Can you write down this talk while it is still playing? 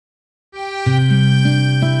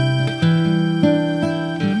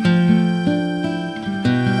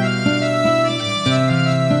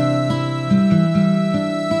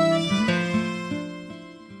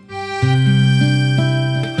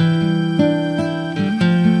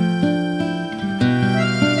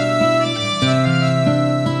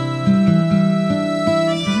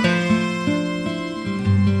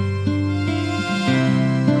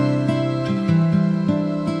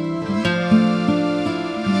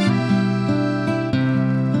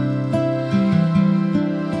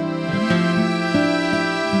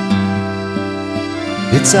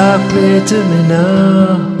It's all clear to me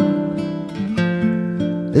now.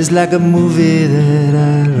 It's like a movie that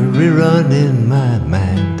I rerun in my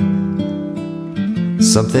mind.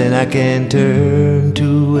 Something I can turn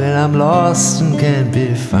to when I'm lost and can't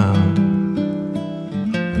be found.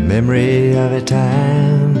 A memory of a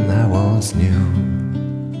time I once knew.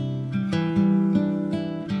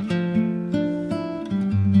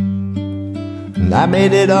 And I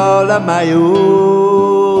made it all on my own.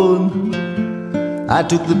 I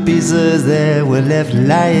took the pieces that were left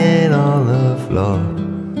lying on the floor,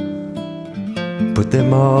 put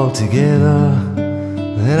them all together,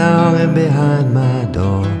 then I hung them behind my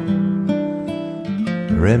door.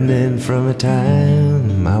 A remnant from a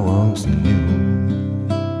time I once knew.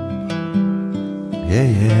 Yeah,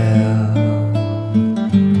 yeah.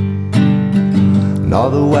 And all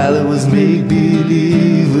the while it was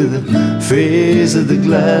make-believe with the face of the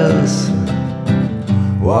glass.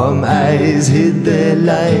 Warm eyes hid their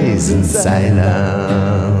lies in silence.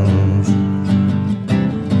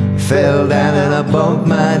 Fell down and I bumped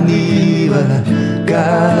my knee, but I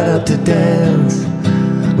got up to dance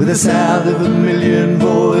with the sound of a million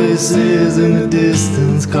voices in the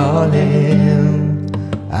distance calling.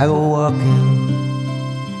 I go walking,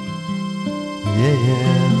 yeah,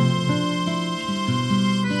 yeah.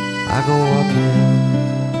 I go walking.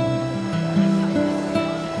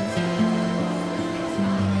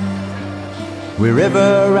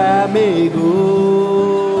 Wherever I may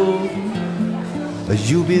go,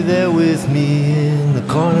 you'll be there with me in the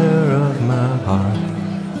corner of my heart.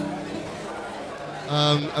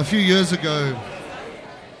 A few years ago,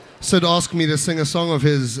 Sid asked me to sing a song of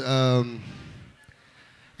his, and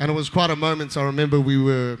it was quite a moment. I remember we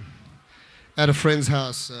were at a friend's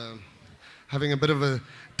house having a bit of a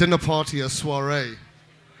dinner party, a soiree,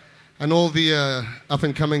 and all the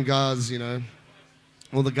up-and-coming guys, you know,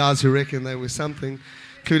 all the guys who reckon they were something,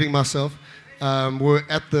 including myself, were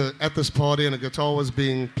at this party, and a guitar was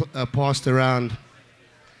being passed around.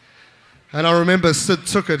 And I remember Sid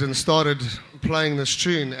took it and started playing this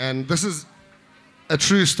tune, and this is a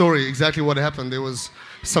true story, exactly what happened. There was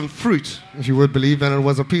some fruit, if you would believe, and it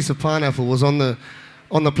was a piece of pineapple was on the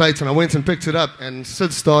plate, and I went and picked it up, and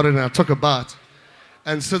Sid started, and I took a bite.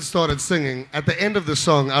 And Sid started singing. At the end of the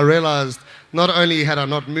song, I realized not only had I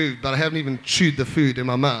not moved, but I haven't even chewed the food in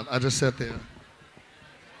my mouth. I just sat there.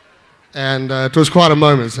 And it was quite a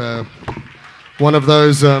moment. One of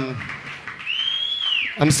those, I'm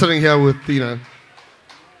sitting here with, you know,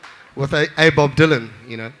 with a Bob Dylan,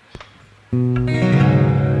 you know.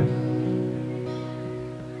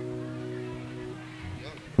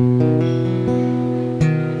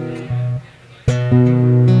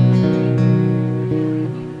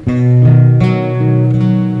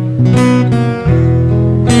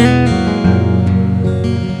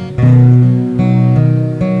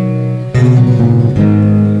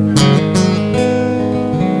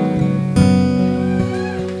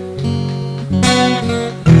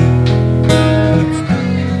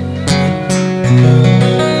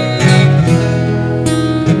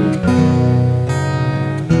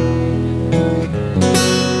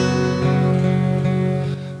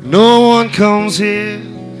 No one comes here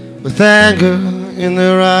with anger in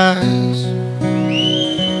their eyes.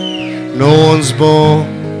 No one's born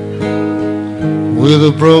with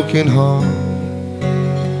a broken heart.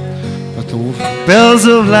 But the bells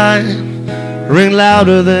of light ring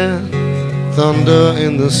louder than thunder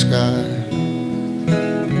in the sky.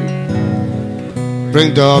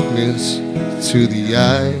 Bring darkness to the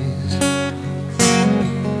eyes.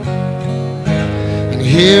 And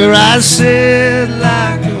here I sit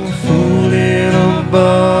like a fool in a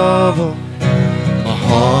bubble, my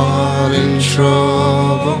heart in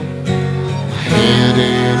trouble, my head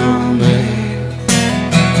in a bed.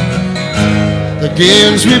 The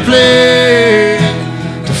games we play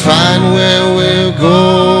to find where we're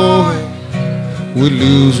going, we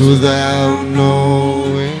lose without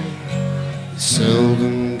knowing,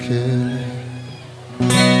 seldom care.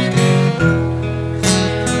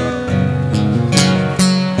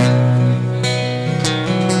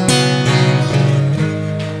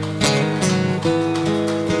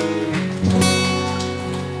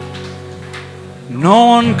 No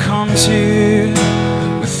one comes here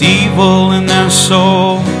with evil in their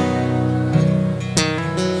soul.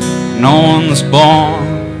 No one's born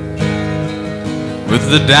with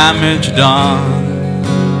the damage done.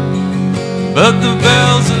 But the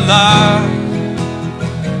bells of light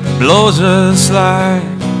blows us like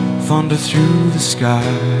thunder through the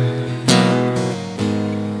sky.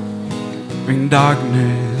 Bring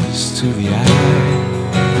darkness to the eye.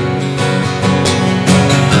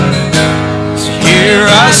 So here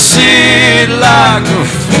I sit like a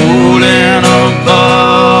fool in a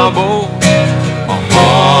bubble, my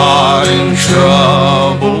heart in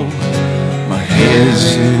trouble, my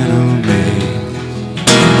head's in a maze.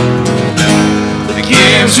 The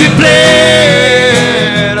games we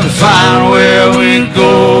play to find where we're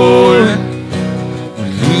going, we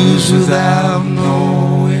lose without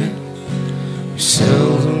knowing. We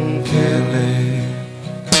seldom can live.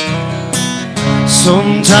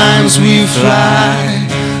 Sometimes we fly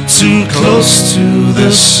too close to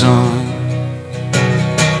the sun.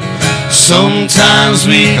 Sometimes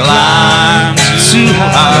we climb too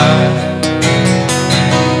high.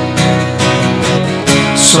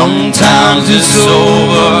 Sometimes it's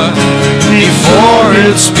over before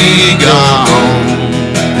it's begun.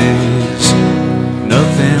 There's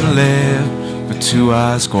nothing left but to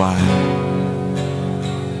ask why.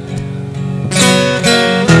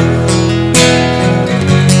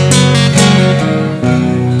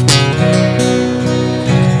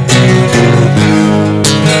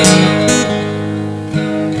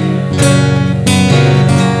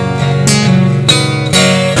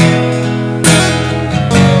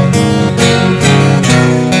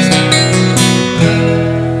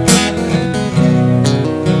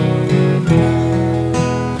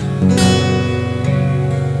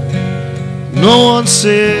 No one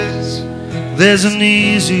says there's an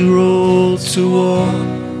easy road to walk.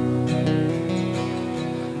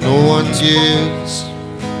 No one yells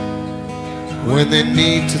when they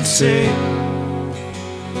need to take.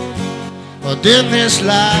 But in this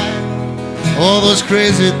life, all those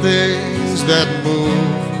crazy things that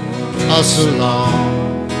move us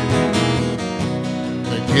along,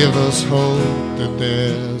 they give us hope that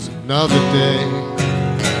there's another day.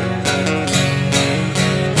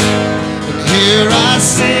 Here I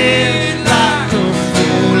sit like a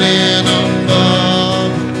fool in a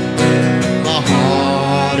bubble, my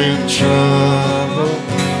heart in trouble,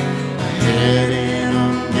 my head in a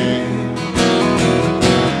maze.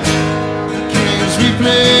 The games we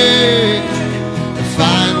play to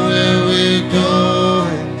find where we're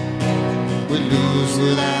going, we lose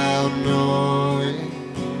without knowing.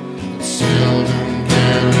 It's seldom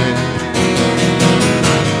can live.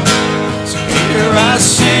 So here I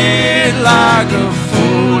sit like a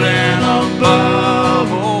fool in a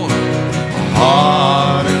bubble, my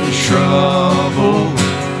heart in trouble,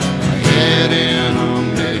 my head in a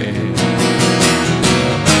maze.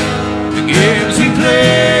 The games we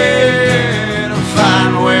play to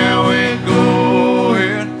find where we're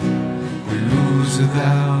going, we lose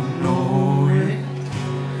without knowing.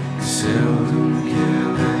 Seldom can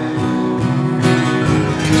live.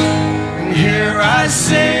 And here I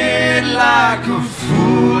sit like a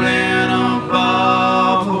fool in a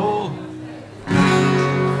bubble.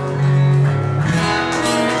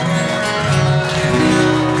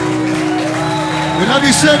 We love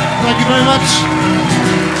you, Sid. Thank you very much.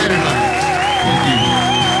 Everybody.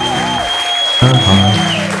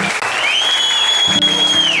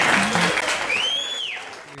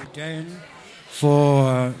 Thank you, Dan,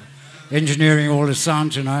 for engineering all the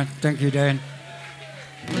sound tonight. Thank you, Dan.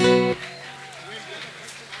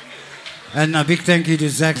 And a big thank you to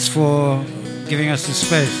Zax for giving us the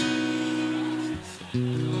space.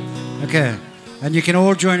 Okay, and you can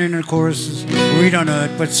all join in the choruses. We don't know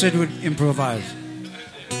it, but Sid would improvise.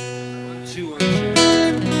 2 1 2.